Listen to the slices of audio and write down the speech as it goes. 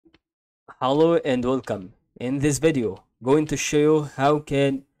Hello and welcome. In this video, going to show you how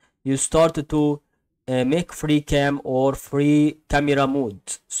can you start to make free cam or free camera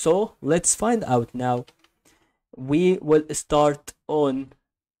mode. So let's find out now. We will start on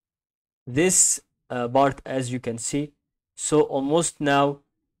this part as you can see. So almost now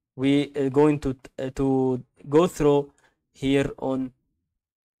we are going to go through here on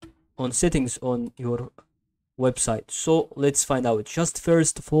settings on your website. So let's find out. Just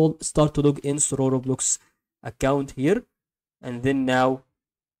first of all, start to log in through Roblox account here, and then now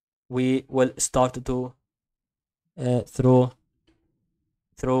we will start to through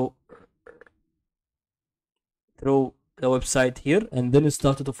the website here, and then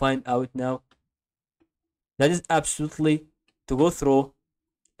start to find out now. That is absolutely to go through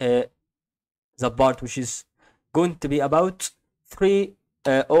the part which is going to be about free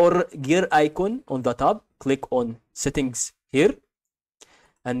or gear icon on the top. Click on settings here,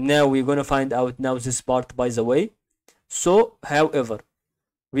 and now we're gonna find out now this part, by the way. So however,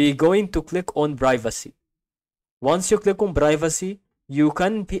 we're going to click on privacy. Once you click on privacy, you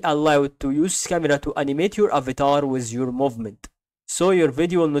can be allowed to use camera to animate your avatar with your movement, so your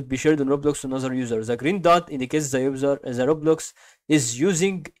video will not be shared on Roblox to another user. The green dot indicates the Roblox is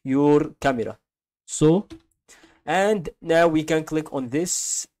using your camera. So, and now we can click on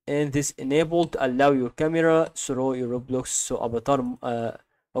this, and this enabled to allow your camera through your Roblox. So avatar,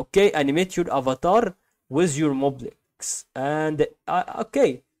 okay, animate your avatar with your Roblox, and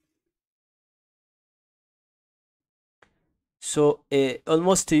okay. So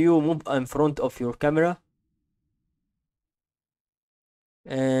almost you move in front of your camera,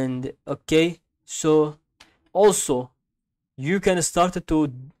 and okay. So also you can start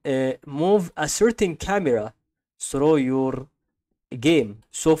to move a certain camera through your game.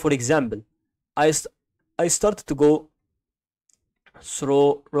 So for example, I started to go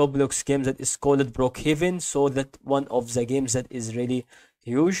through Roblox game that is called Brookhaven, so that one of the games that is really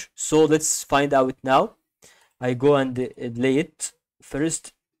huge. So let's find out now. I go and play it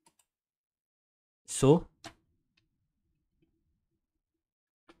first. So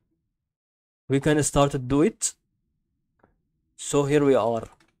we can start to do it. So here we are.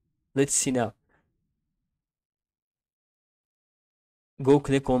 Let's see now. Go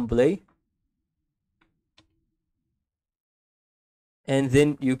click on play, and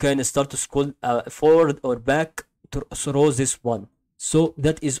then you can start to scroll forward or back through this one. So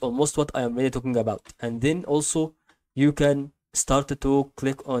that is almost what I am really talking about. And then also you can start to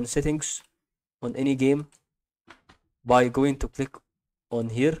click on settings on any game by going to click on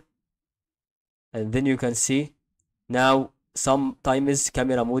here, and then you can see now sometimes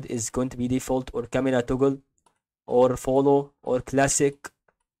camera mode is going to be default, or camera toggle, or follow, or classic.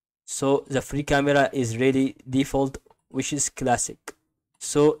 So the free camera is really default, which is classic.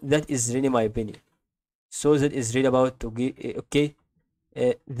 So that is really my opinion. So that is really about to get okay.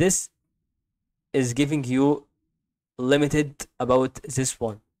 This is giving you limited about this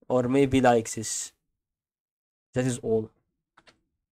one, or maybe like this. That is all.